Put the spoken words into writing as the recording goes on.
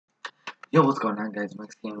Yo, what's going on, guys?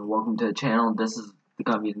 Max Game, and welcome to the channel. This is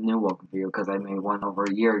gonna be the new welcome video because I made one over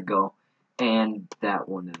a year ago, and that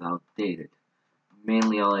one is outdated.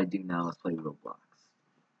 Mainly, all I do now is play Roblox.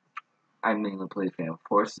 I mainly play Fan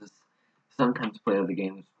Forces. Sometimes play other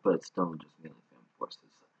games, but still just mainly Fan Forces.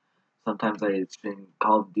 Sometimes I stream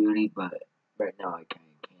Call of Duty, but right now I can't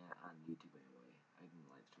on YouTube anyway. I can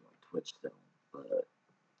live stream on Twitch still, but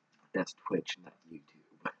that's Twitch, not YouTube.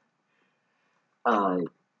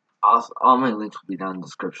 Also, all my links will be down in the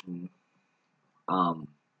description. Um,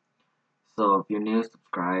 so if you're new,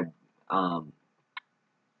 subscribe.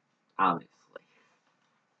 Obviously.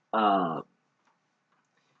 Uh,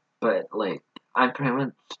 but like, I pretty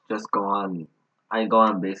much just go on. I go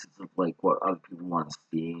on basis of like what other people want to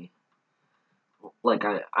see. Like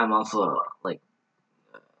I'm also like,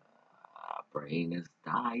 brain is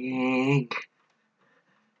dying.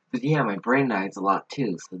 But yeah, my brain dies a lot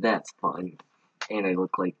too, so that's fun. And I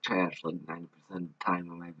look like trash like 90% of the time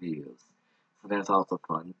in my videos, so that's also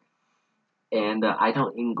fun. And I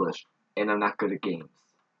don't English, and I'm not good at games.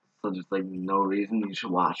 So there's like no reason you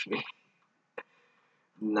should watch me.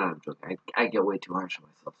 No, I'm joking. I get way too harsh on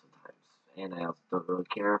myself sometimes. And I also don't really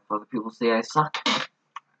care if other people say I suck.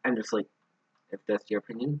 I'm just like, if that's your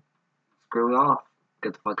opinion, screw it off.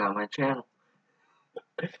 Get the fuck out of my channel.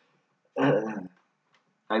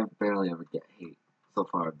 I barely ever get hate so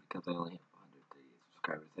far because I only have 130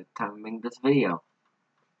 subscribers at the time of making this video.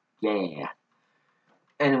 Yeah.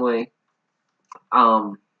 Anyway,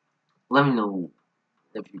 let me know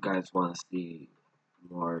if you guys want to see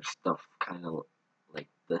more stuff kind of like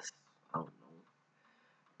this. I don't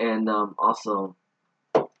know. And also,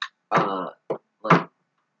 uh, like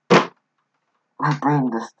my brain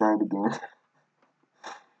just died again.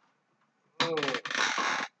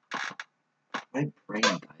 My brain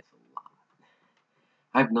dies a lot.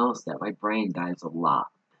 I've noticed that my brain dies a lot,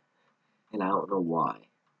 and I don't know why.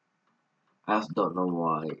 I also don't know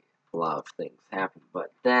why a lot of things happen,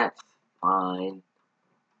 but that's fine.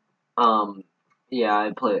 Um, yeah,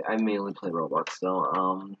 I mainly play Roblox,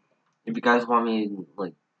 so, if you guys want me to,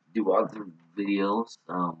 like, do other videos,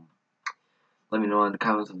 let me know in the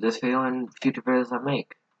comments of this video and future videos I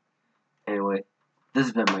make. Anyway, this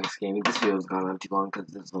has been Mike's Gaming. This video has gone on too long because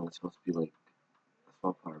this is only supposed to be, like, a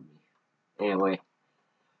small part of me. Anyway,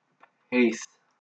 peace.